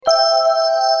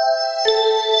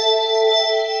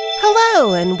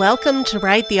Hello, and welcome to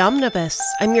Ride the Omnibus.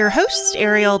 I'm your host,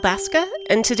 Ariel Basca,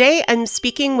 and today I'm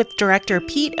speaking with director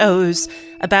Pete Oz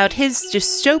about his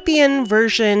dystopian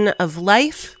version of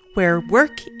life where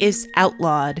work is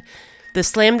outlawed, the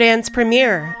Slamdance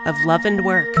premiere of Love and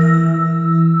Work.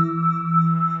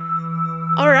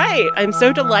 All right, I'm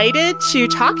so delighted to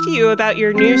talk to you about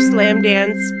your new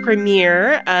Slamdance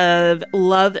premiere of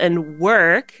Love and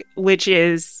Work, which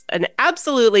is an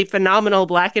absolutely phenomenal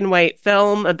black and white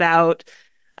film about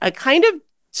a kind of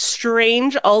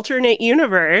strange alternate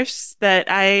universe that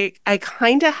I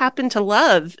kind of happen to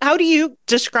love. How do you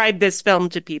describe this film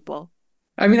to people?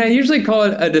 I mean, I usually call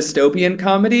it a dystopian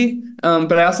comedy,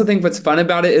 but I also think what's fun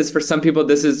about it is for some people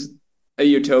this is a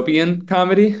utopian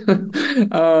comedy.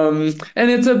 And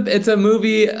it's a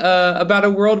movie about a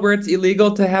world where it's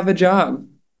illegal to have a job.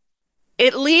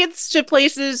 It leads to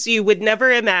places you would never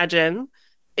imagine.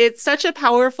 It's such a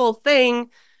powerful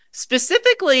thing,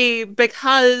 specifically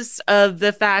because of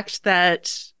the fact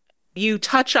that you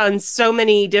touch on so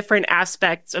many different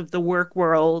aspects of the work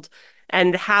world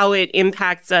and how it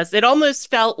impacts us. It almost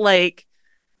felt like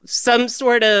some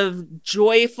sort of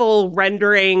joyful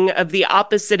rendering of the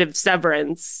opposite of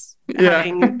Severance, Yeah.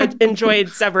 having enjoyed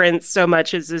Severance so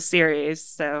much as a series.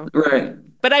 So, Right.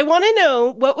 but I want to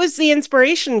know, what was the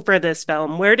inspiration for this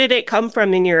film? Where did it come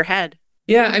from in your head?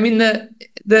 Yeah, I mean the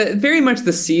very much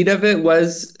the seed of it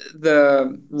was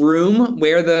the room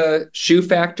where the shoe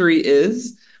factory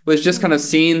was just kind of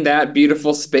seeing that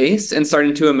beautiful space and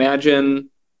starting to imagine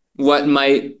what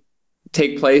might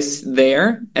take place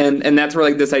there, and that's where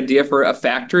like this idea for a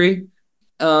factory.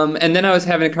 And then I was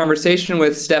having a conversation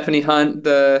with Stephanie Hunt,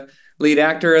 the lead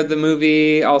actor of the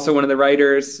movie, also one of the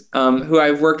writers, who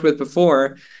I've worked with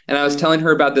before, and I was telling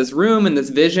her about this room and this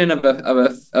vision of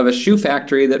a shoe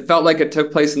factory that felt like it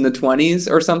took place in the 20s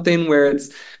or something, where it's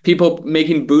people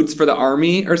making boots for the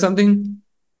army or something.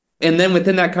 And then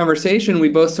within that conversation, we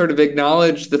both sort of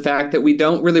acknowledged the fact that we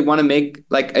don't really want to make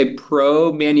like a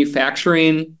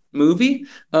pro-manufacturing movie,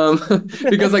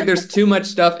 because like there's too much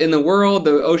stuff in the world.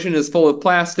 The ocean is full of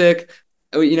plastic.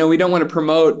 We don't want to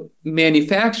promote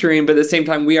manufacturing, but at the same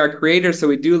time, we are creators, so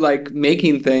we do like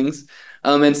making things.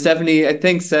 And Stephanie, I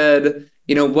think, said,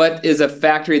 what is a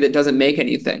factory that doesn't make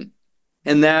anything?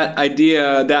 And that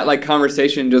idea, that like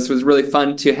conversation just was really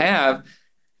fun to have.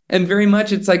 And very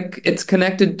much it's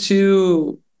connected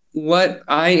to what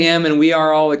I am and we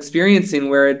are all experiencing,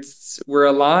 where we're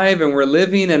alive and we're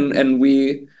living and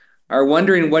we are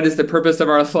wondering what is the purpose of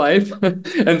our life.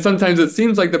 And sometimes it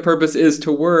seems like the purpose is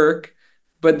to work,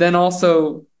 but then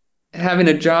also having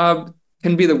a job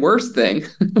can be the worst thing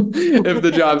if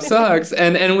the job sucks.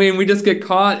 And we just get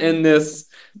caught in this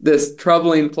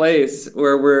troubling place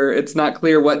where it's not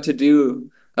clear what to do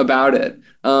about it.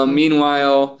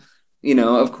 Meanwhile,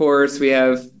 of course, we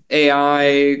have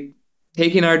AI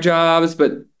taking our jobs,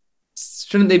 but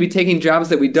shouldn't they be taking jobs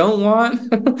that we don't want?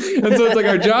 And so it's like,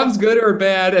 are jobs good or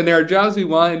bad? And there are jobs we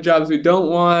want and jobs we don't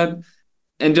want.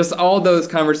 And just all those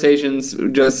conversations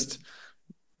just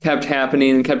kept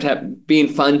happening and kept being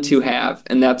fun to have.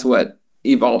 And that's what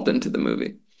evolved into the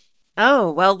movie.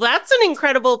 Oh, well, that's an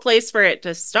incredible place for it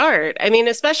to start. I mean,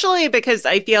 especially because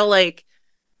I feel like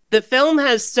the film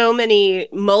has so many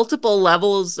multiple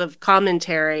levels of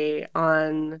commentary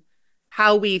on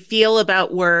how we feel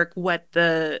about work, what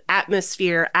the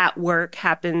atmosphere at work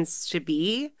happens to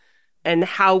be, and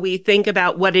how we think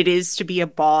about what it is to be a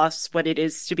boss, what it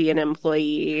is to be an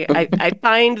employee. I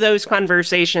find those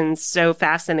conversations so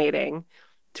fascinating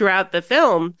throughout the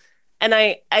film. And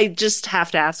I just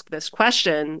have to ask this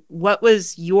question. What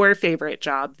was your favorite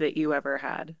job that you ever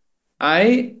had?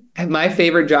 My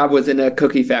favorite job was in a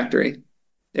cookie factory.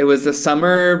 It was the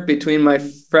summer between my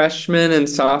freshman and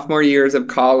sophomore years of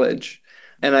college.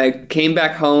 And I came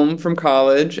back home from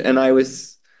college and I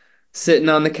was sitting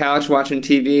on the couch watching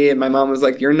TV. And my mom was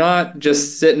like, "You're not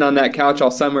just sitting on that couch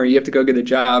all summer. You have to go get a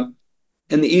job."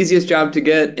 And the easiest job to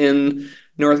get in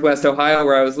Northwest Ohio,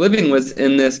 where I was living, was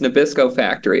in this Nabisco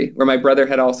factory, where my brother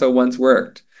had also once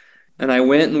worked. And I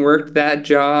went and worked that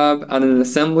job on an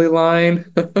assembly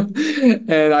line.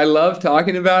 And I loved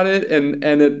talking about it. And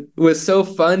it was so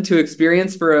fun to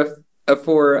experience for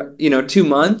 2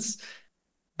 months.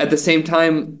 At the same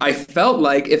time, I felt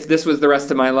like if this was the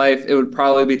rest of my life, it would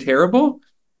probably be terrible.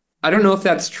 I don't know if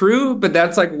that's true, but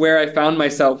that's like where I found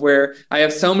myself, where I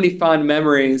have so many fond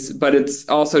memories, but it's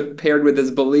also paired with this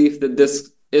belief that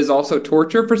this is also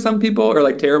torture for some people or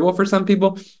like terrible for some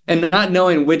people, and not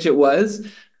knowing which it was,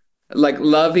 like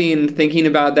loving thinking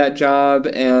about that job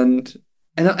and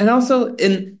also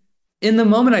in the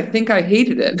moment I think I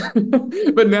hated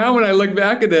it. But now when I look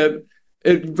back at it,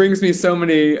 it brings me so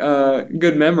many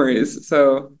good memories.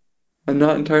 So I'm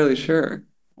not entirely sure.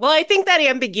 Well, I think that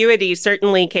ambiguity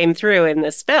certainly came through in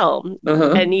this film.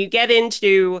 Uh-huh. And you get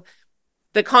into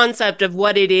the concept of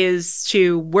what it is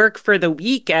to work for the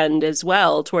weekend as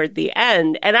well toward the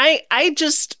end. And I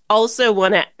just also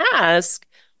want to ask,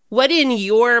 what in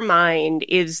your mind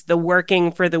is the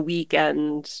working for the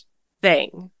weekend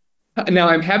thing? Now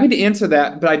I'm happy to answer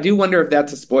that, but I do wonder if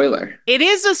that's a spoiler. It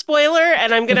is a spoiler,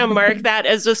 and I'm going to mark that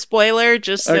as a spoiler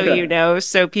just so you Okay, know,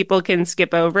 so people can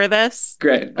skip over this.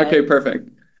 great. But Okay, perfect.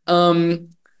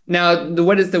 Now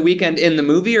what is the weekend in the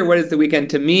movie, or what is the weekend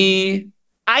to me?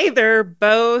 either,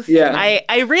 both. Yeah.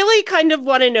 I really kind of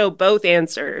want to know both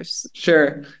answers.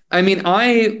 Sure. I mean,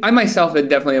 I myself am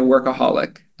definitely a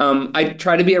workaholic. I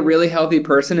try to be a really healthy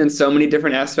person in so many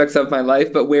different aspects of my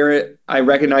life, but I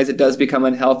recognize it does become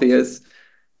unhealthy is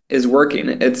working.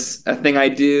 It's a thing I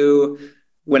do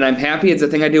when I'm happy. It's a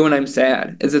thing I do when I'm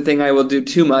sad. It's a thing I will do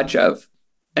too much of,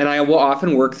 and I will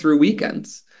often work through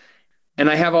weekends. And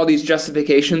I have all these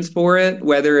justifications for it,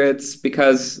 whether it's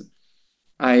because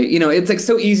it's like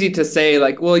so easy to say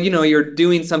like, well, you're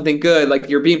doing something good, like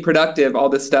you're being productive, all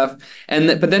this stuff.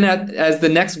 But then as the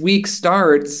next week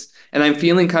starts and I'm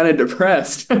feeling kind of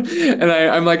depressed and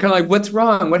I'm like, kind of like, what's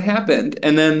wrong? What happened?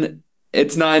 And then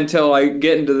it's not until I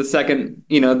get into the second,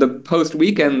 the post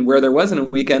weekend where there wasn't a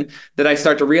weekend that I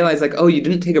start to realize like, oh, you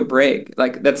didn't take a break.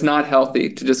 Like that's not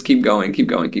healthy to just keep going, keep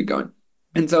going, keep going.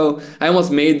 And so I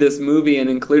almost made this movie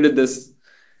and included this.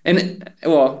 And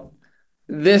well,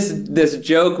 this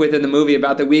joke within the movie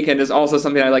about the weekend is also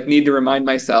something I like need to remind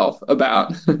myself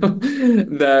about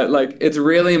that like it's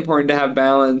really important to have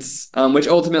balance, which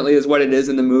ultimately is what it is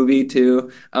in the movie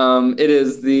too. It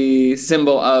is the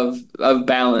symbol of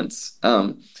balance.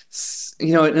 And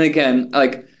again,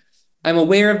 like I'm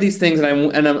aware of these things,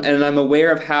 and I'm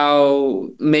aware of how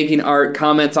making art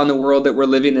comments on the world that we're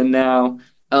living in now.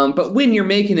 But when you're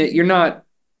making it, you're not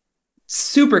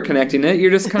super connecting it.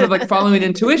 You're just kind of like following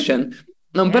intuition.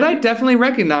 But I definitely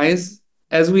recognize,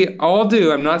 as we all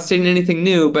do, I'm not stating anything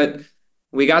new, but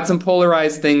we got some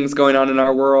polarized things going on in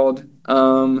our world.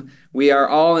 We are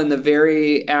all in the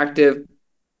very active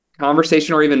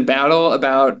conversation or even battle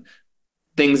about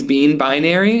things being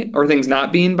binary or things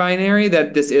not being binary,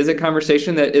 that this is a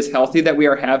conversation that is healthy that we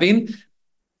are having.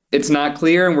 It's not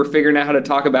clear and we're figuring out how to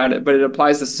talk about it, but it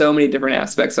applies to so many different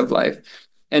aspects of life.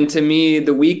 And to me,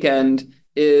 the weekend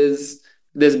is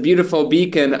this beautiful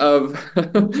beacon of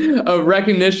of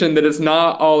recognition that it's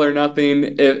not all or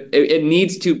nothing. It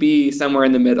needs to be somewhere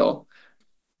in the middle.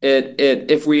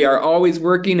 If we are always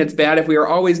working, it's bad. If we are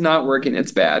always not working,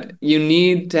 it's bad. You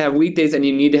need to have weekdays and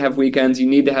you need to have weekends. You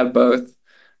need to have both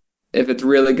if it's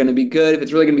really going to be good, if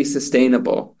it's really going to be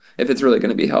sustainable, if it's really going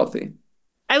to be healthy.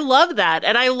 I love that.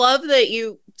 And I love that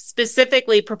you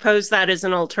specifically propose that as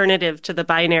an alternative to the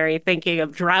binary thinking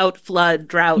of drought, flood,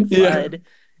 drought, Yeah. flood.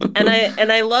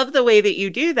 And I love the way that you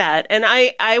do that. And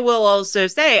I will also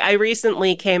say I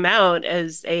recently came out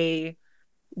as a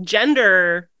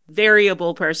gender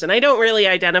variable person. I don't really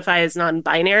identify as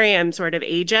non-binary. I'm sort of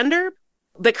agender.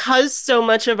 Because so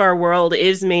much of our world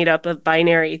is made up of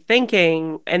binary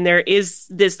thinking, and there is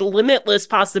this limitless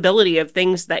possibility of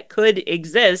things that could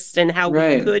exist and how we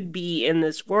Right. could be in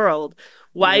this world,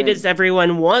 why Right. does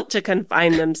everyone want to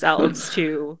confine themselves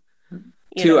to,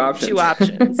 Two two options.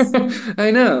 options? I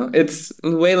know. It's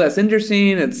way less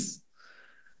interesting.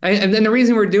 And then the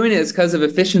reason we're doing it is because of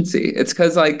efficiency. It's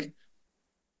because like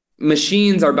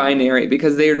machines are binary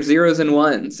because they are zeros and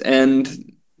ones, and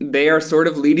they are sort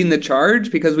of leading the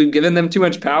charge because we've given them too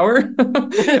much power,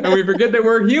 and we forget that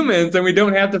we're humans and we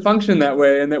don't have to function that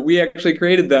way, and that we actually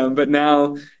created them, but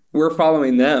now we're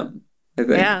following them, I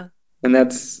think. Yeah. And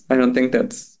I don't think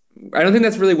that's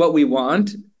really what we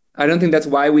want. I don't think that's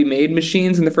why we made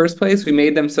machines in the first place. We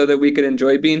made them so that we could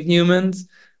enjoy being humans.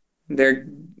 They're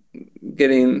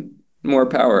getting more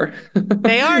power.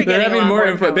 They are They're getting a having lot more more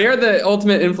influence. They power. are the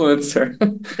ultimate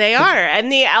influencer. They are.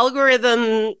 And the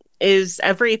algorithm is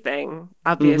everything, Hmm.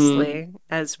 obviously,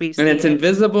 as we And see it's it.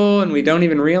 invisible and we don't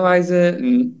even realize it.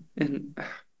 And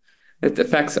it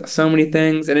affects so many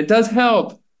things. And it does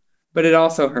help, but it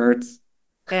also hurts.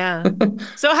 Yeah.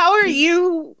 So how are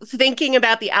you thinking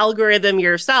about the algorithm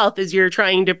yourself as you're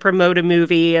trying to promote a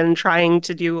movie and trying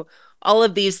to do all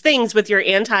of these things with your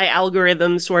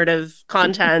anti-algorithm sort of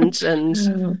content and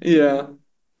Yeah.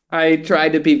 I try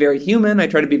to be very human. I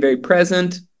try to be very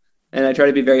present. And I try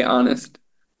to be very honest.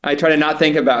 I try to not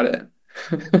think about it.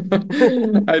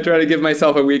 I try to give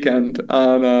myself a weekend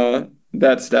on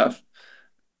that stuff.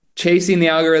 Chasing the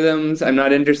algorithms, I'm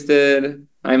not interested.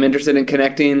 I'm interested in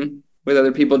connecting with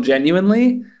other people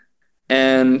genuinely.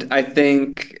 And I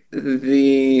think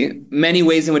the many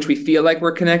ways in which we feel like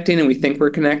we're connecting and we think we're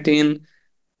connecting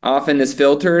often is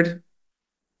filtered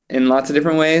in lots of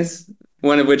different ways.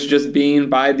 One of which just being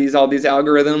by all these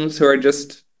algorithms who are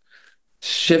just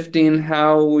shifting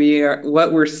how we are,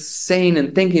 what we're saying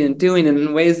and thinking and doing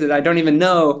in ways that I don't even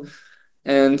know.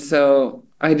 And so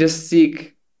I just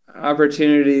seek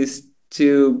opportunities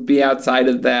to be outside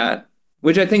of that,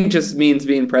 which I think just means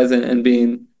being present and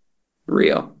being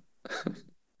real.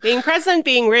 Being present,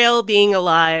 being real, being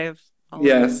alive, all of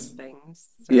those Yes. things.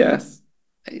 So. Yes.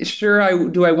 Sure, I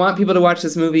want people to watch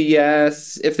this movie?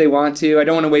 Yes, if they want to. I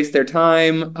don't want to waste their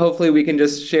time. Hopefully we can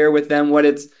just share with them what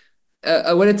it's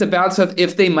about. So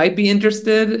if they might be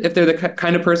interested, if they're the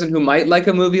kind of person who might like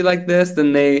a movie like this,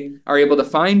 then they are able to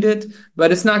find it.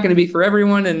 But it's not going to be for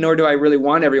everyone, and nor do I really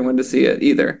want everyone to see it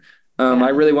either. I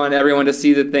really want everyone to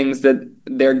see the things that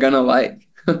they're gonna like.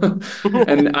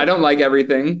 And I don't like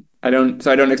everything.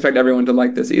 So I don't expect everyone to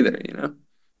like this either, you know?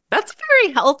 That's a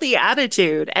very healthy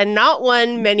attitude and not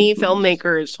one many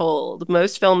filmmakers hold.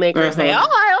 Most filmmakers say, oh,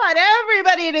 I want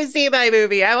everybody to see my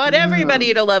movie. I want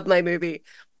everybody to love my movie.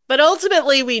 But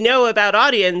ultimately, we know about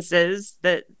audiences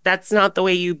that that's not the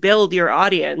way you build your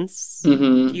audience.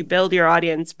 Mm-hmm. You build your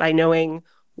audience by knowing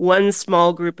one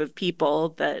small group of people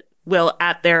that will,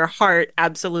 at their heart,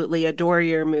 absolutely adore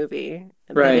your movie.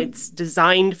 Right. That it's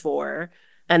designed for.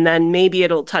 And then maybe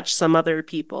it'll touch some other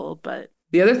people, but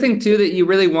the other thing, too, that you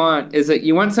really want is that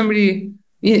you want somebody,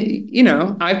 you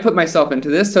know, I put myself into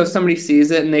this. So if somebody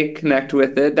sees it and they connect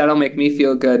with it, that'll make me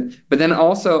feel good. But then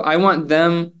also I want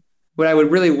them, what I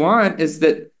would really want is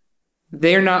that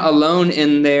they're not alone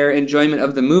in their enjoyment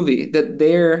of the movie, that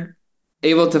they're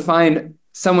able to find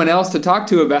someone else to talk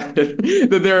to about it,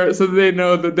 so that they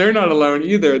know that they're not alone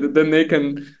either, that then they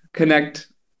can connect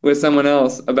with someone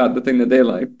else about the thing that they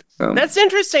liked. So. That's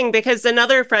interesting because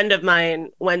another friend of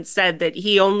mine once said that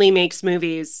he only makes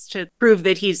movies to prove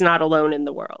that he's not alone in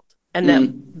the world. And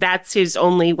that that's his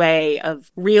only way of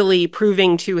really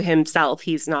proving to himself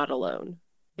he's not alone,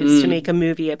 is to make a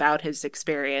movie about his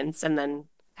experience and then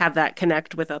have that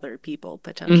connect with other people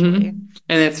potentially.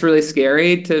 And it's really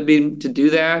scary to do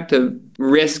that, to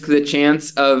risk the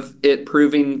chance of it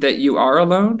proving that you are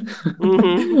alone.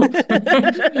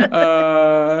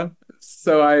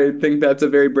 So I think that's a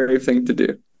very brave thing to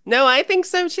do. No, I think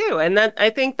so too. And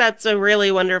I think that's a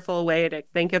really wonderful way to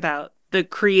think about the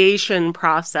creation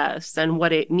process and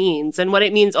what it means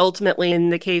ultimately in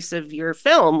the case of your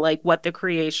film, like what the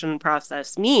creation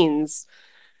process means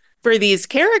for these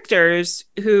characters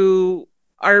who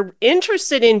are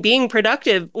interested in being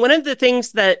productive. One of the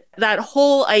things that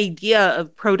whole idea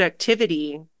of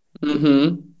productivity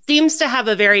seems to have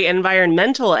a very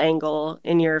environmental angle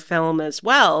in your film as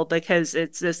well, because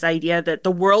it's this idea that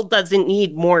the world doesn't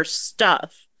need more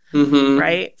stuff,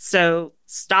 right? So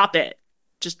stop it.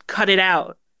 Just cut it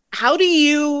out. How do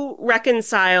you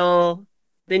reconcile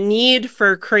the need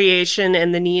for creation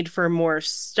and the need for more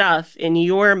stuff in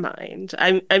your mind?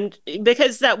 I'm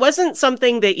because that wasn't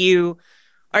something that you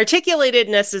articulated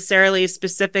necessarily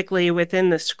specifically within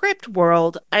the script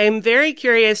world. I'm very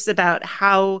curious about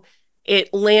how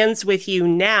it lands with you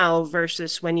now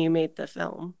versus when you made the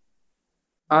film.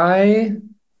 I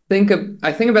think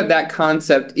about that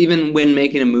concept even when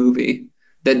making a movie,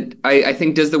 that I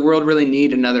think, does the world really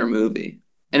need another movie?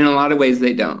 And in a lot of ways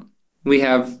they don't. We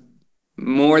have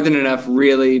more than enough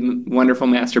really wonderful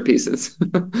masterpieces.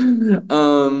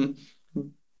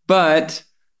 But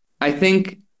I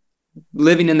think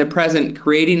living in the present,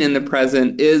 creating in the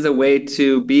present is a way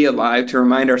to be alive, to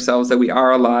remind ourselves that we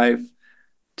are alive,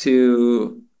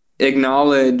 to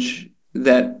acknowledge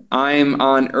that I'm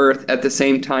on Earth at the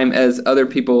same time as other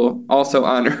people also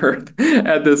on Earth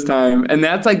at this time. And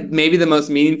that's like maybe the most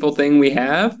meaningful thing we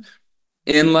have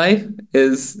in life,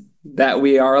 is that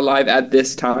we are alive at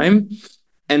this time.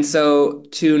 And so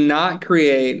to not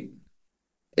create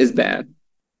is bad.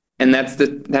 And that's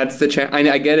the challenge.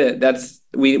 I get it.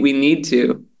 We need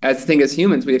to. I think as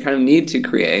humans, we kind of need to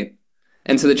create.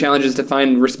 And so the challenge is to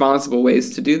find responsible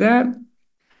ways to do that.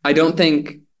 I don't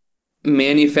think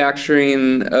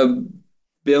manufacturing a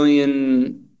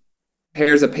billion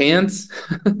pairs of pants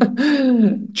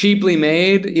cheaply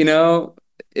made,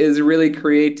 is really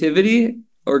creativity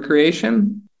or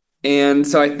creation. And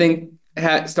so I think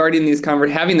having this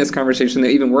conversation that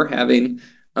even we're having,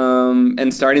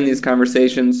 and starting these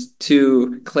conversations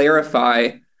to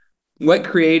clarify what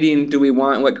creating do we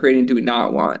want, what creating do we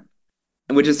not want,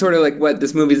 and which is sort of like what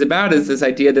this movie's about, is this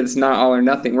idea that it's not all or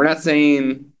nothing.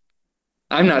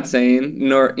 I'm not saying,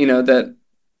 nor, that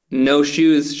no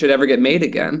shoes should ever get made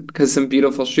again, because some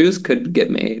beautiful shoes could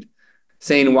get made.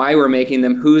 saying why we're making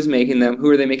them, who's making them, who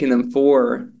are they making them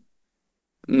for.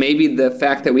 Maybe the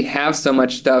fact that we have so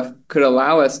much stuff could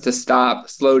allow us to stop,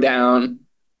 slow down,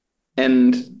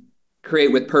 and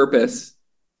create with purpose,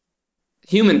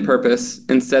 human purpose,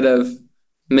 instead of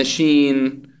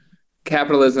machine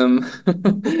capitalism,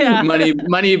 Yeah.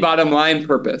 money, bottom line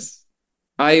purpose.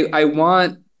 I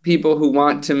want people who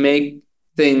want to make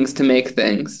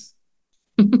things.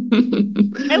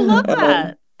 I love Um,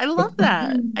 that. I love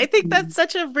that. I think that's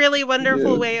such a really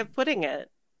wonderful yeah. way of putting it.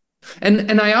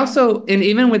 And I also, and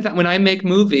even with that, when I make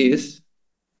movies,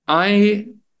 I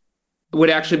would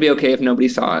actually be okay if nobody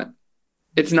saw it.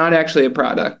 It's not actually a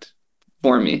product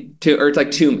for me or it's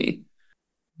like to me.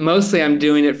 Mostly I'm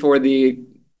doing it for the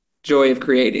joy of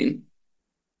creating.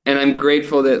 And I'm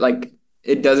grateful that like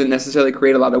it doesn't necessarily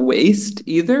create a lot of waste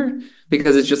either,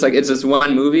 because it's just like it's just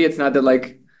one movie. It's not that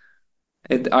like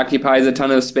it occupies a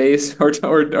ton of space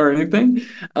or anything.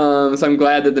 So I'm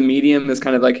glad that the medium is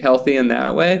kind of like healthy in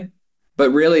that way.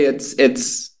 But really,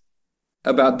 it's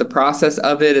about the process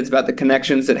of it. It's about the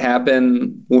connections that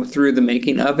happen through the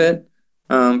making of it,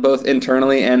 both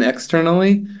internally and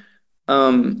externally.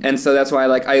 And so that's why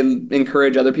like I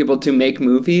encourage other people to make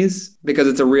movies, because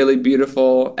it's a really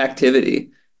beautiful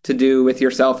activity to do with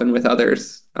yourself and with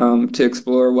others, to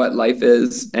explore what life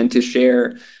is and to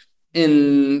share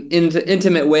in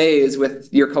intimate ways with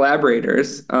your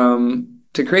collaborators,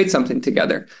 to create something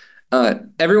together.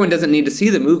 Everyone doesn't need to see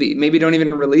the movie. Maybe don't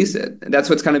even release it. That's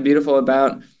what's kind of beautiful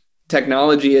about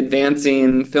technology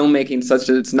advancing filmmaking, such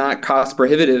that it's not cost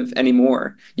prohibitive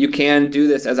anymore. You can do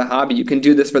this as a hobby. You can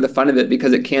do this for the fun of it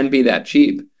because it can be that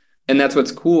cheap. And that's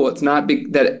what's cool. It's not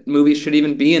that movies should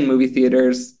even be in movie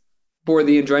theaters for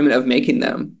the enjoyment of making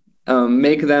them.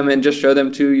 Make them and just show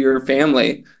them to your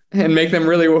family and make them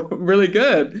really, really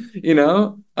good,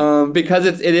 because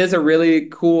it is a really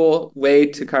cool way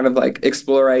to kind of like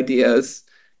explore ideas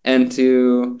and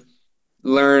to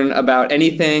learn about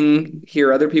anything,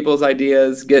 hear other people's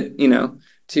ideas, get,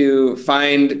 to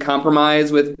find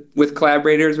compromise with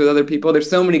collaborators, with other people. There's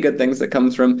so many good things that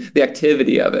comes from the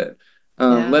activity of it,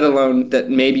 Yeah. let alone that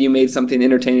maybe you made something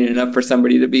entertaining enough for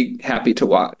somebody to be happy to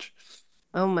watch.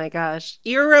 Oh my gosh.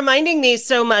 You're reminding me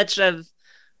so much of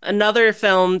another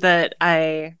film that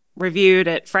I reviewed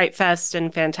at Fright Fest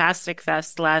and Fantastic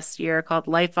Fest last year called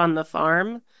Life on the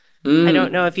Farm. I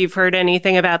don't know Mm. if you've heard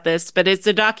anything about this, but it's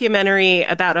a documentary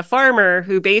about a farmer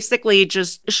who basically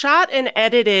just shot and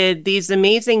edited these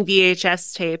amazing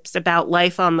VHS tapes about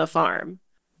life on the farm.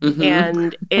 Mm-hmm.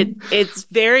 And it's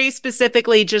very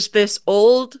specifically just this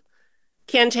old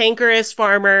cantankerous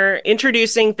farmer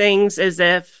introducing things as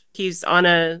if he's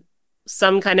on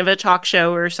some kind of a talk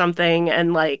show or something,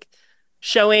 and like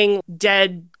showing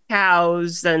dead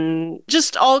cows and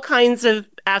just all kinds of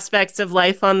aspects of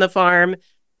life on the farm,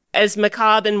 as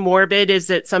macabre and morbid as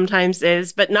it sometimes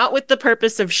is, but not with the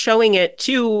purpose of showing it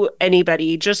to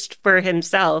anybody, just for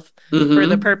himself, for the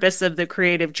Mm-hmm. purpose of the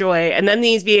creative joy. And then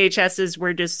these VHSs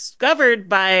were discovered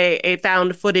by a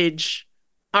found footage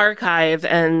archive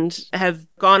and have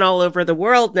gone all over the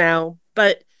world now.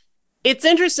 But it's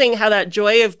interesting how that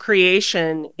joy of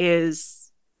creation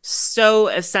is so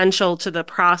essential to the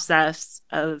process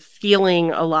of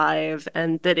feeling alive,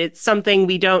 and that it's something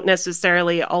we don't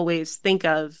necessarily always think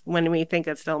of when we think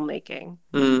of filmmaking.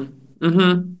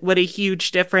 Mm-hmm. What a huge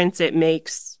difference it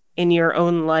makes in your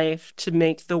own life to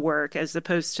make the work as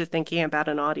opposed to thinking about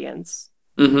an audience.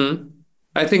 Mm-hmm.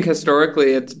 I think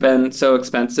historically it's been so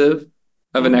expensive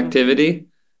of an Mm-hmm. activity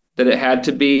that it had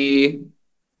to be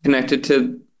connected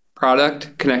to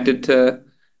product, connected to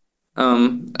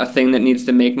a thing that needs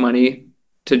to make money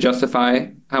to justify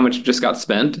how much just got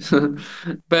spent.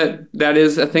 But that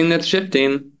is a thing that's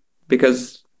shifting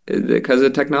because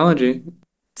of technology.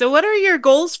 So, what are your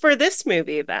goals for this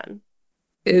movie then?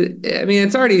 I mean,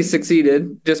 it's already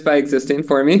succeeded just by existing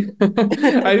for me.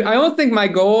 I don't think my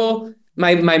goal,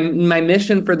 my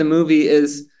mission for the movie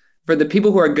is for the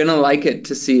people who are gonna like it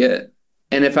to see it.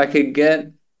 And if I could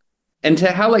get and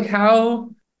to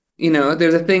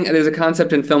there's a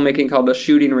concept in filmmaking called a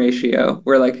shooting ratio,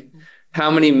 where like how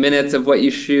many minutes of what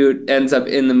you shoot ends up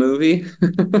in the movie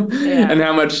Yeah. and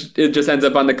how much it just ends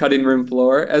up on the cutting room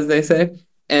floor, as they say.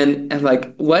 And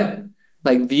like what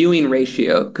like viewing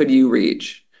ratio could you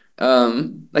reach?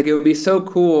 Like it would be so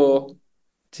cool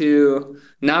to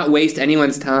not waste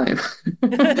anyone's time.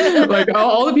 Like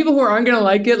all the people who aren't gonna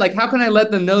like it, like how can I let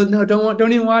them know? No,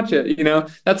 don't even watch it.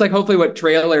 That's like hopefully what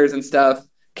trailers and stuff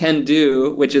can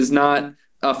do, which is not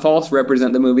false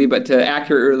represent the movie, but to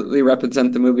accurately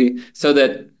represent the movie, so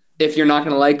that if you're not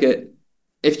gonna like it,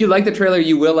 if you like the trailer,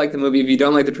 you will like the movie. If you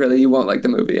don't like the trailer, you won't like the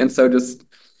movie. And so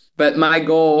But my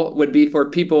goal would be for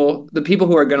the people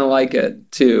who are going to like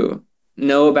it, to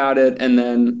know about it and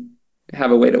then have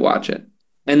a way to watch it.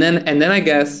 And then I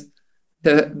guess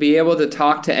to be able to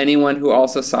talk to anyone who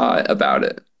also saw it about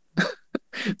it.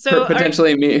 So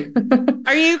potentially me.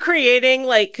 Are you creating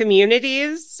like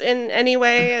communities in any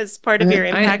way as part of your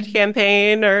impact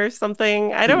campaign or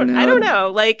something? I don't know.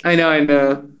 Like I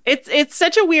know. It's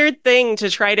such a weird thing to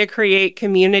try to create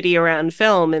community around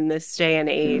film in this day and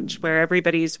age where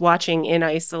everybody's watching in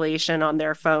isolation on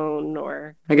their phone.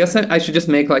 Or I guess I should just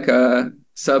make like a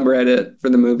subreddit for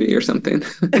the movie or something.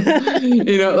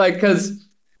 Like, because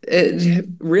it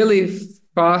really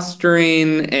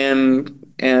fostering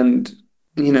and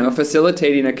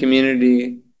facilitating a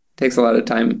community takes a lot of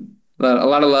time, a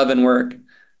lot of love and work.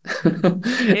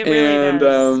 It really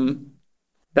does.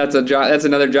 That's a job. That's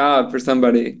another job for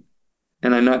somebody,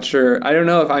 and I'm not sure. I don't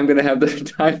know if I'm going to have the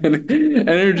time and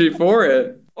energy for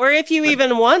it. Or if you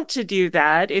even want to do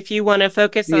that, if you want to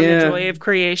focus on the joy of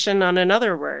creation on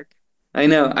another work. I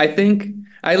know. I think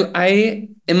I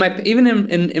in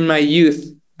my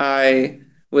youth, I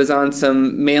was on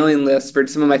some mailing lists for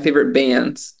some of my favorite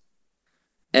bands.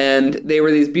 And they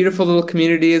were these beautiful little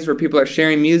communities where people are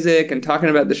sharing music and talking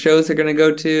about the shows they're going to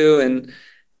go to.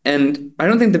 And I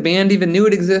don't think the band even knew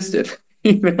it existed,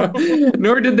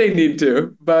 nor did they need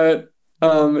to. But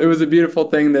it was a beautiful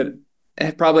thing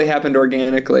that probably happened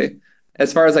organically.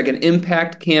 As far as like an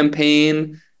impact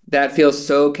campaign, that feels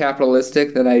so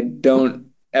capitalistic that I don't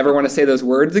ever want to say those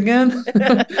words again.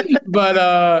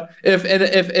 But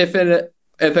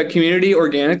if a community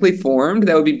organically formed,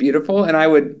 that would be beautiful, and I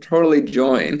would totally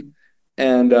join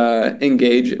and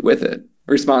engage with it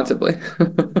responsibly.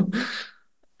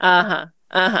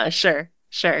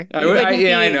 Sure.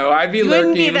 I know. I'd be lurking. You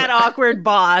wouldn't be that awkward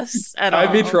boss at all.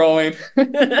 I'd be trolling.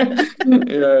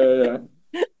 Yeah.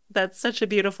 That's such a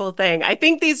beautiful thing. I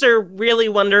think these are really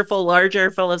wonderful,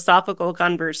 larger philosophical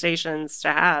conversations to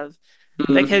have.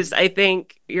 Because I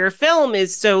think your film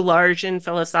is so large and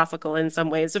philosophical in some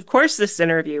ways. Of course, this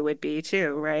interview would be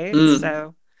too, right?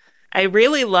 So I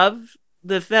really love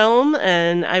the film,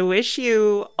 and I wish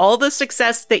you all the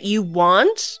success that you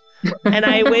want. And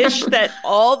I wish that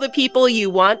all the people you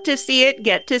want to see it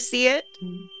get to see it.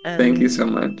 Thank you so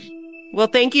much. Well,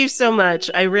 thank you so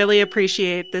much. I really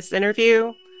appreciate this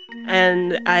interview.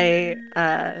 And I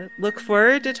look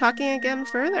forward to talking again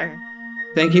further.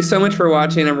 Thank you so much for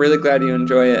watching. I'm really glad you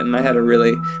enjoy it, and I had a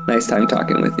really nice time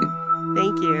talking with you.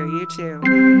 Thank you. You too.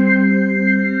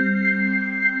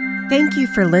 Thank you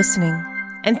for listening,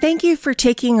 and thank you for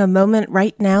taking a moment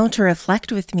right now to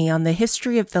reflect with me on the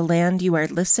history of the land you are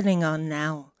listening on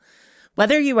now.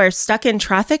 Whether you are stuck in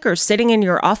traffic or sitting in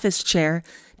your office chair,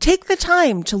 take the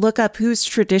time to look up whose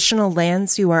traditional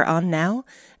lands you are on now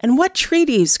and what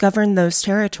treaties govern those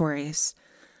territories.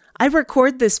 I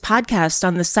record this podcast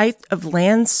on the site of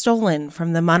land stolen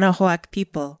from the Manahoac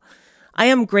people. I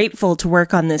am grateful to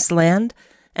work on this land,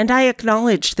 and I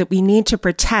acknowledge that we need to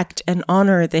protect and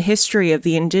honor the history of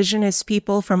the indigenous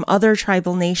people from other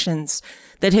tribal nations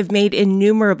that have made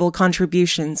innumerable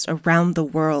contributions around the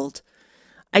world.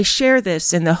 I share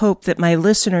this in the hope that my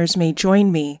listeners may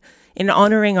join me in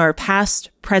honoring our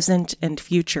past, present, and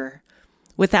future.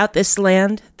 Without this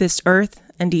land, this earth,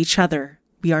 and each other,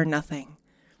 we are nothing.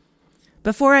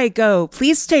 Before I go,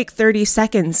 please take 30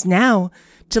 seconds now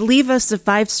to leave us a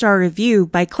 5-star review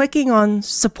by clicking on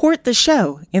Support the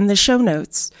Show in the show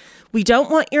notes. We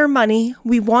don't want your money,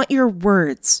 we want your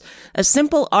words. A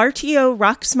simple RTO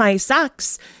rocks my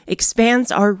socks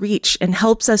expands our reach and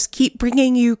helps us keep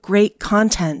bringing you great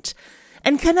content.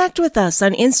 And connect with us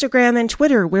on Instagram and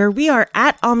Twitter, where we are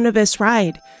at Omnibus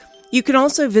Ride. You can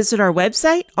also visit our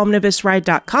website,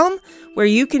 omnibusride.com, where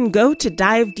you can go to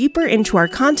dive deeper into our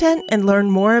content and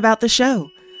learn more about the show.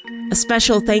 A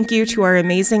special thank you to our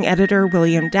amazing editor,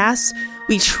 William Dass.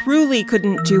 We truly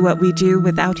couldn't do what we do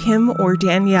without him or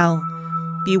Danielle.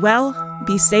 Be well,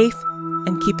 be safe,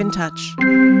 and keep in touch.